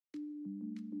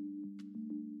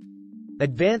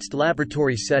Advanced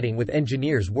laboratory setting with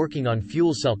engineers working on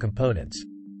fuel cell components.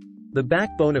 The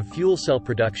backbone of fuel cell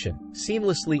production,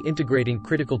 seamlessly integrating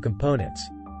critical components.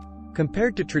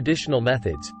 Compared to traditional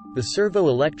methods, the servo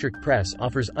electric press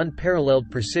offers unparalleled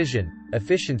precision,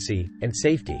 efficiency, and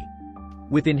safety.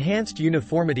 With enhanced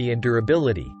uniformity and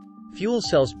durability, fuel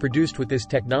cells produced with this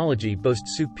technology boast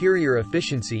superior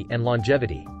efficiency and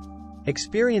longevity.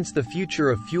 Experience the future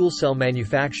of fuel cell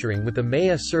manufacturing with the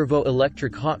MEA Servo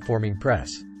electric hot forming press.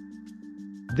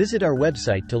 Visit our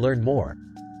website to learn more.